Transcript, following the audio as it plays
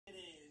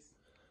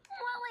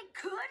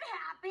could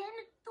happen.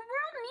 The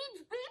world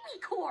needs Baby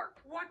Corp.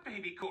 What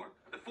Baby Corp?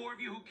 The four of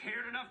you who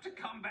cared enough to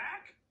come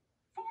back?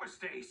 Four,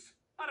 Stace.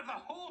 Out of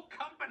the whole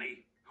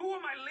company. Who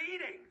am I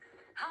leading?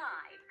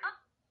 Hi.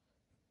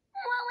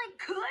 Well, it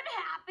could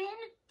happen.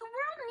 The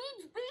world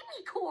needs Baby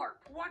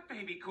Corp. What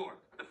Baby Corp?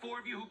 The four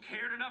of you who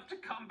cared enough to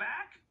come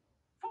back?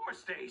 Four,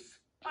 Stace.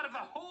 Out of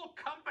the whole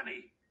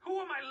company. Who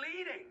am I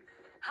leading?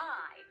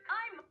 Hi,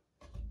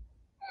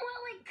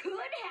 Well, it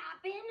could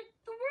happen.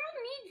 The world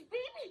needs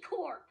Baby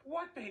Corp.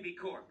 What Baby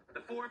Corp?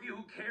 The four of you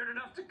who cared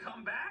enough to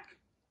come back?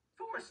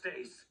 Four,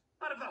 Stace.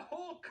 Out of the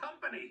whole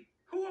company.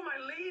 Who am I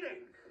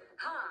leading?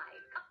 Hi.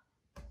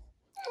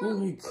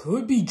 Well, it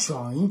could be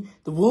trying.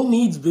 The world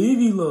needs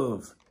baby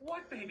love.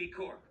 What Baby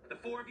Corp? The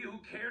four of you who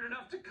cared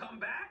enough to come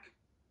back?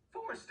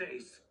 Four,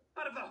 Stace.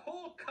 Out of the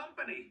whole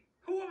company.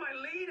 Who am I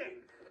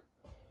leading?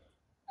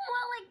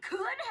 Well, it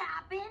could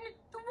happen.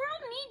 The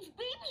world needs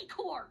Baby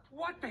Corp.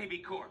 What Baby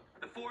Corp?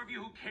 The four of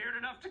you who cared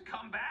enough to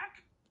come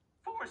back?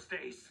 Four,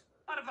 Stace.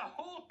 Out of the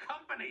whole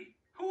company.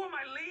 Who am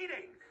I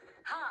leading?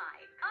 Hi,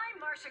 I'm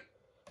Marcia.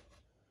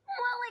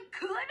 Well, it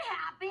could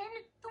happen.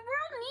 The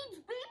world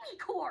needs Baby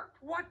Corp.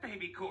 What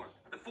Baby Corp?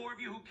 The four of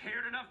you who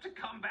cared enough to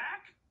come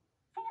back?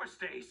 Four,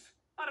 Stace.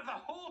 Out of the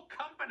whole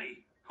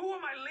company. Who am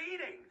I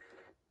leading?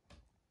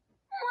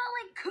 Well,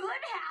 it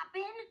could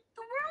happen.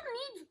 The world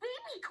needs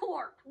Baby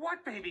Corp.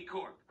 What Baby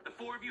Corp? The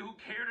four of you who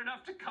cared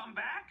enough to come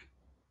back?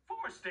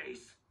 Four,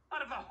 Stace.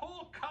 Out of the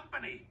whole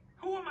company.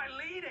 Who am I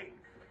leading?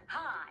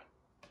 Hi.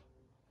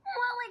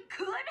 Well, it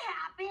could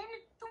happen.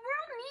 The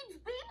world needs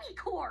Baby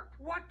Corp.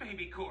 What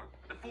Baby Corp?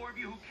 The four of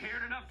you who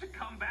cared enough to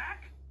come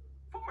back?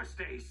 Four,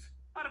 Stace.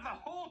 Out of the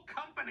whole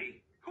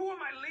company. Who am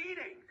I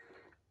leading?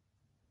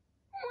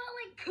 Well,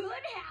 it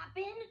could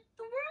happen.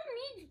 The world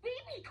needs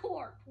Baby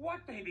Corp.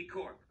 What Baby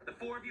Corp? The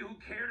four of you who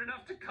cared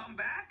enough to come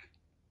back?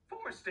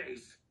 Four,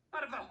 Stace.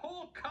 Out of the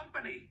whole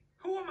company.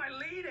 Who am I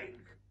leading?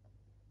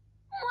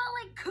 Well,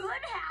 it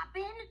could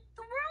happen.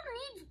 The world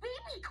needs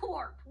Baby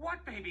Corp.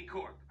 What Baby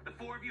Corp? The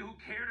four of you who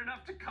cared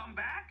enough to come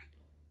back?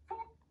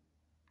 Four.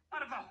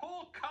 Out of the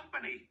whole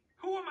company.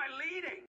 Who am I leading?